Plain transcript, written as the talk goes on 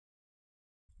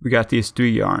we got these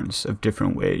 3 yarns of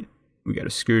different weight. We got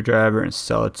a screwdriver and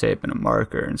sellotape and a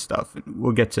marker and stuff. And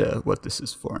we'll get to what this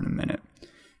is for in a minute.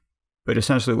 But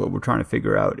essentially what we're trying to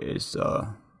figure out is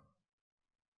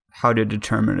how to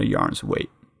determine a yarn's weight.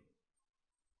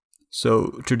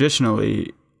 So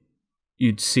traditionally,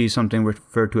 you'd see something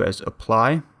referred to as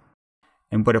apply.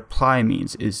 And what apply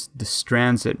means is the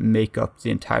strands that make up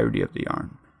the entirety of the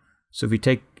yarn. So if we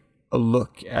take a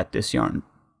look at this yarn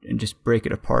and just break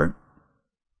it apart,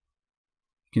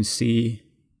 you can see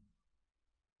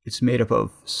it's made up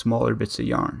of smaller bits of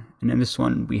yarn. And in this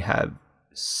one, we have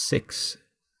 6.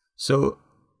 So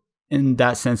in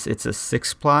that sense, it's a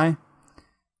 6-ply.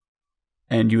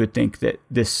 And you would think that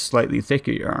this slightly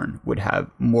thicker yarn would have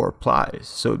more plies.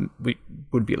 So it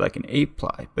would be like an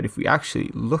 8-ply. But if we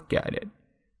actually look at it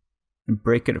and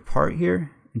break it apart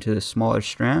here into the smaller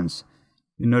strands,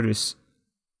 you notice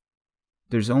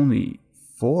there's only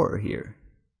 4 here.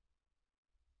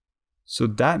 So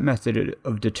that method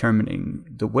of determining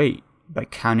the weight by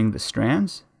counting the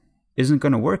strands isn't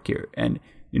going to work here. And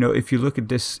if you look at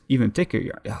this even thicker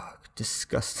yarn,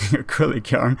 disgusting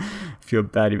acrylic yarn, I feel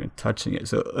bad even touching it.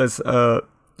 So let's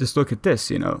just look at this.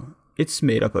 It's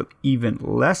made up of even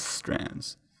less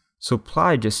strands. So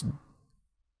ply just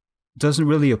doesn't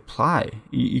really apply.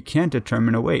 You can't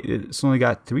determine a weight. It's only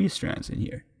got 3 strands in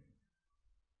here.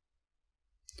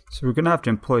 So we're going to have to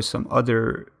employ some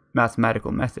other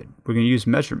mathematical method. We're going to use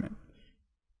measurement,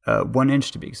 1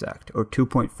 inch to be exact, or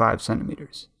 2.5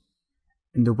 centimeters.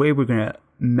 And the way we're going to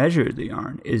measure the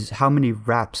yarn is how many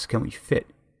wraps can we fit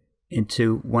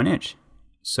into 1 inch.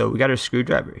 So we got our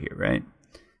screwdriver here, right?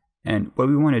 And what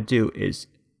we want to do is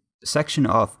section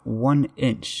off 1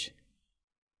 inch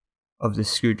of the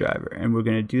screwdriver. And we're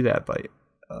going to do that by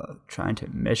trying to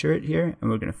measure it here. And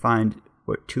we're going to find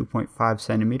what 2.5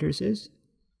 centimeters is.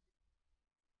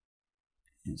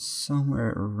 And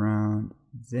somewhere around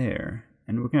there.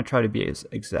 And we're going to try to be as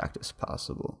exact as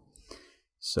possible.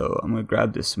 So I'm going to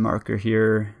grab this marker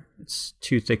here. It's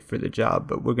too thick for the job,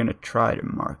 but we're going to try to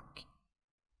mark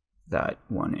that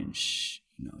 1 inch.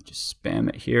 Just spam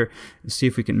it here and see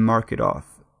if we can mark it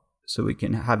off so we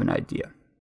can have an idea.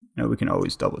 We can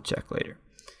always double check later.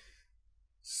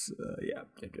 So yeah,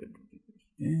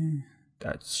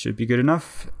 that should be good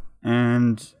enough.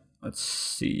 And let's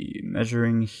see,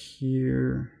 measuring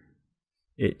here,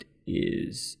 it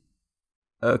is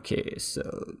okay.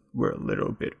 So we're a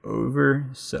little bit over.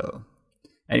 So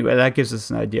anyway, that gives us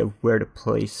an idea of where to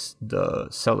place the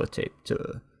sellotape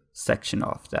to section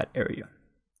off that area.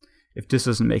 If this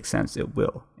doesn't make sense, it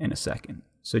will in a second.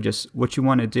 So just what you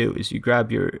want to do is you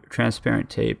grab your transparent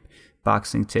tape,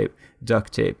 boxing tape,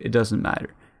 duct tape, it doesn't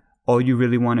matter. All you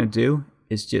really want to do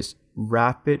is just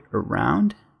wrap it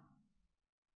around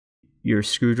your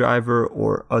screwdriver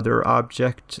or other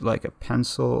object like a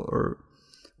pencil or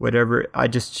whatever. I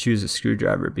just choose a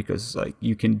screwdriver because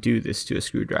you can do this to a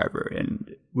screwdriver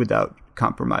and without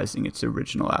compromising its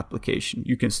original application.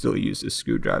 You can still use a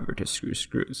screwdriver to screw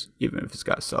screws even if it's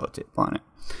got sellotape on it.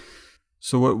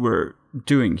 So what we're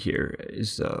doing here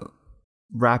is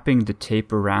wrapping the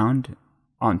tape around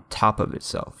on top of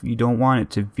itself. You don't want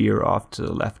it to veer off to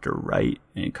the left or right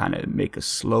and kind of make a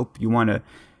slope. You want to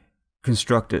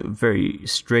construct a very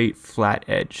straight, flat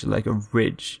edge, like a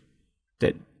ridge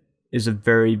that is a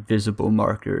very visible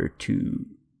marker to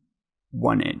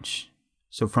 1 inch.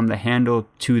 So from the handle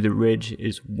to the ridge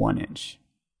is 1 inch.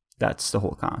 That's the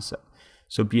whole concept.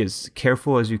 So be as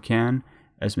careful as you can,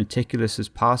 as meticulous as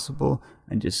possible,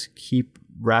 and just keep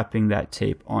wrapping that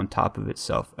tape on top of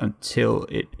itself until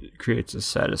it creates a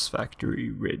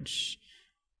satisfactory ridge.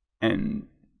 And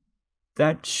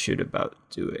that should about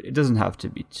do it. It doesn't have to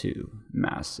be too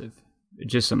massive.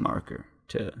 It's just a marker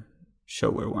to show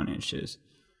where 1 inch is.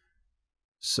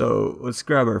 So let's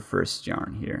grab our first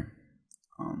yarn here.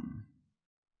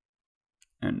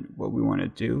 And what we want to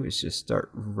do is just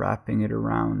start wrapping it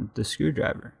around the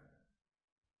screwdriver.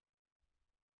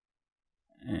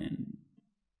 And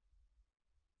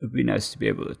it would be nice to be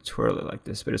able to twirl it like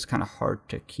this, but it's kind of hard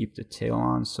to keep the tail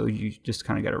on, so you just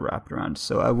kind of got to wrap it around.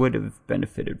 So I would have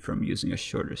benefited from using a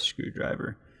shorter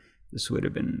screwdriver. This would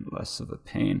have been less of a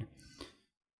pain.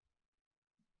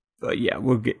 But yeah,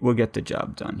 we'll get the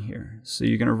job done here. So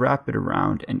you're going to wrap it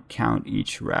around and count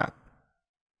each wrap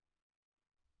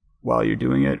while you're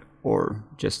doing it or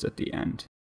just at the end.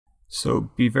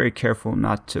 So be very careful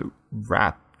not to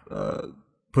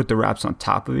put the wraps on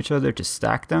top of each other to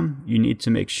stack them. You need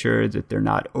to make sure that they're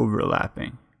not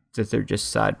overlapping, that they're just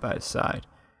side by side.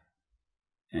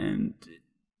 And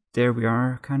there we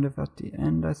are kind of at the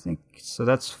end, I think. So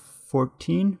that's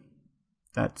 14.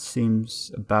 That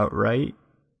seems about right.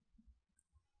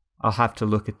 I'll have to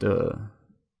look at the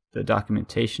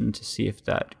documentation to see if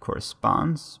that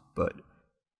corresponds, but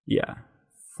yeah,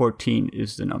 14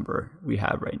 is the number we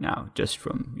have right now, just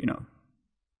from, you know,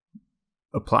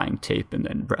 applying tape and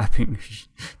then wrapping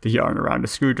the yarn around a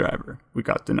screwdriver. We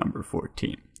got the number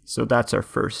 14. So that's our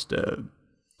first,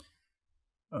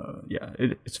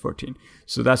 it's 14.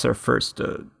 So that's our first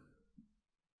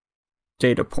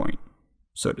data point,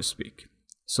 so to speak.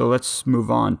 So let's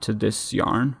move on to this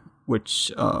yarn,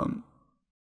 which,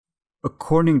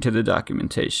 according to the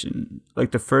documentation,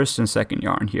 like the first and second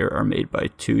yarn here are made by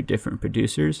 2 different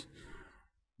producers,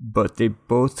 but they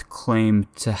both claim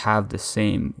to have the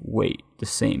same weight, the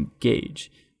same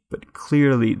gauge, but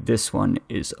clearly this one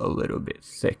is a little bit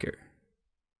thicker.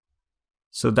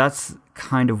 So that's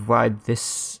kind of why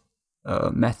this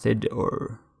method,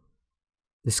 or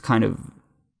this kind of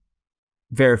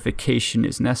verification,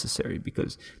 is necessary,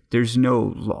 because there's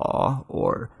no law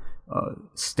or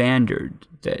standard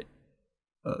that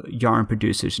yarn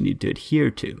producers need to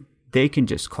adhere to. They can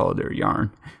just call their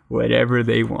yarn whatever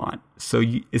they want. So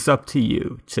it's up to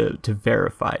you to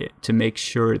verify it, to make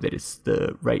sure that it's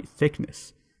the right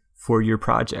thickness for your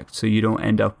project, so you don't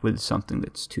end up with something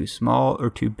that's too small or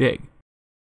too big.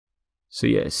 So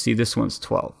yeah, see, this one's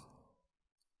 12.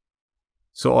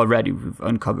 So already we've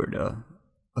uncovered a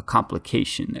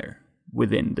complication there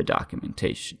within the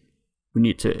documentation. We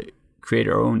need to create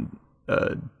our own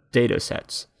data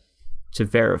sets to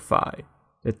verify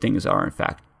that things are in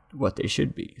fact what they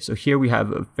should be. So here we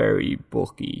have a very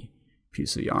bulky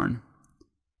piece of yarn.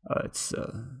 It's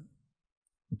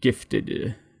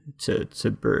gifted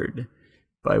to Bird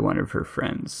by one of her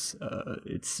friends.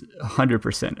 It's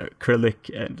 100% acrylic,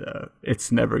 and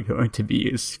it's never going to be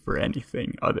used for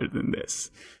anything other than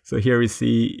this. So here we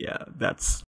see, yeah,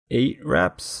 that's 8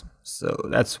 wraps. So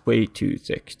that's way too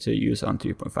thick to use on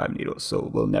 3.5 needles. So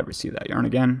we'll never see that yarn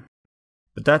again.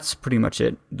 But that's pretty much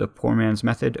it, the poor man's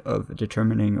method of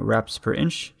determining wraps per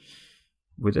inch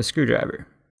with a screwdriver.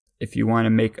 If you want to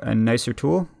make a nicer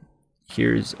tool,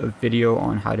 here's a video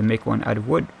on how to make one out of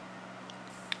wood.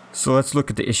 So let's look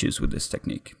at the issues with this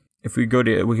technique. If we go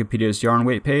to Wikipedia's yarn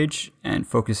weight page and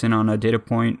focus in on a data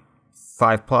point,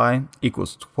 5 ply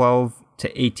equals 12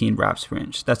 to 18 wraps per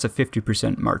inch. That's a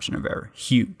 50% margin of error,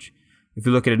 huge. If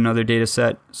you look at another data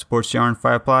set, sports yarn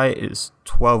 5 ply is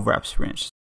 12 wraps per inch.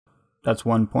 That's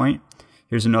 1 point.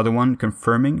 Here's another one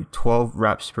confirming 12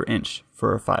 wraps per inch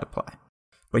for a 5 ply.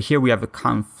 But here we have a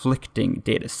conflicting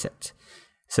data set.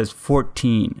 It says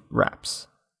 14 wraps.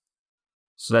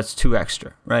 So that's 2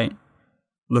 extra, right?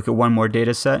 Look at one more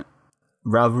data set.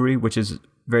 Ravelry, which is a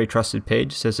very trusted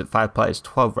page, says that 5 ply is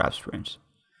 12 wraps per inch.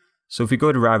 So if we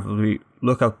go to Ravelry,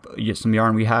 look up some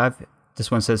yarn we have, this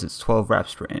one says it's 12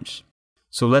 wraps per inch.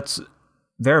 So let's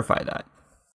verify that.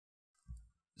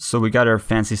 So we got our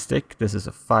fancy stick. This is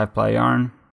a 5 ply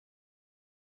yarn.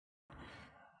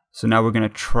 So now we're going to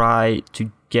try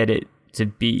to get it to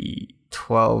be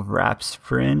 12 wraps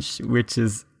per inch, which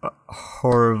is a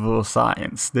horrible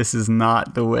science. This is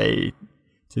not the way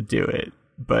to do it,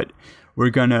 but we're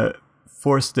going to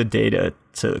force the data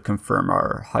to confirm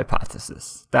our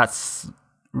hypothesis. That's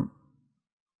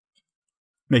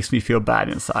makes me feel bad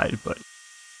inside, but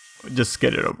just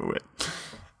get it over with.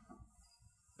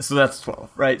 So that's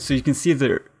 12, right? So you can see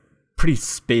they're pretty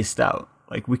spaced out.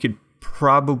 Like we could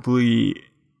probably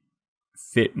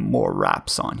fit more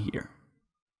wraps on here.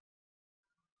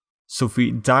 So if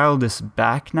we dial this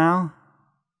back now,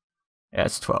 yeah,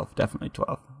 it's 12, definitely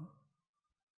 12.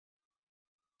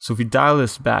 So if we dial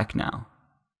this back now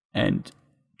and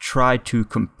try to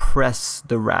compress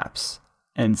the wraps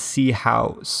and see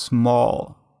how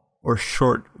small or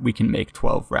short we can make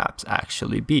 12 wraps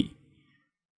actually be.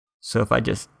 So if I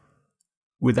just,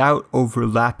 without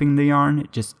overlapping the yarn,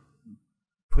 just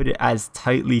put it as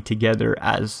tightly together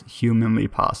as humanly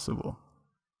possible.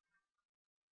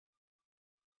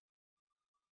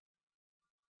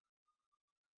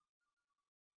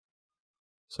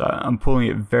 So I'm pulling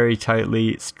it very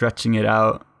tightly, stretching it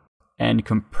out, and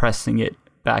compressing it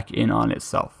back in on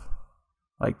itself.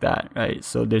 Like that, right?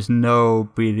 So there's no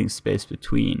breathing space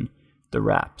between the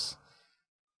wraps.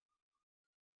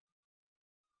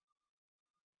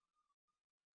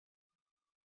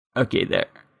 Okay, there.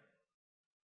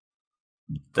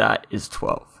 That is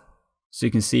 12. So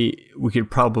you can see we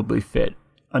could probably fit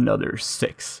another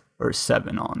 6 or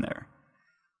 7 on there.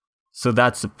 So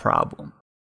that's the problem.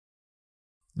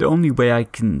 The only way I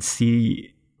can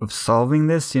see of solving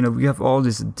this, you know, we have all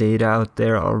this data out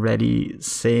there already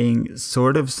saying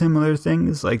sort of similar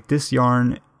things, like this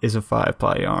yarn is a 5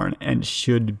 ply yarn and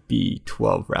should be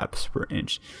 12 wraps per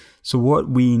inch. So what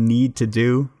we need to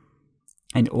do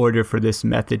in order for this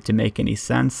method to make any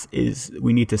sense, is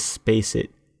we need to space the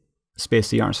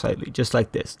yarn slightly, just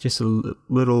like this, just a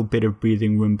little bit of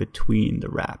breathing room between the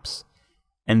wraps,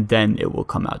 and then it will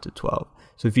come out to 12.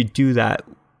 So if you do that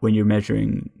when you're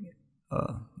measuring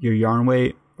your yarn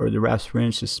weight or the wraps per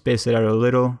inch, just space it out a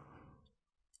little,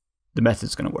 the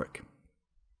method's going to work.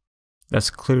 That's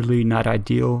clearly not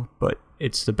ideal, but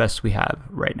it's the best we have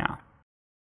right now.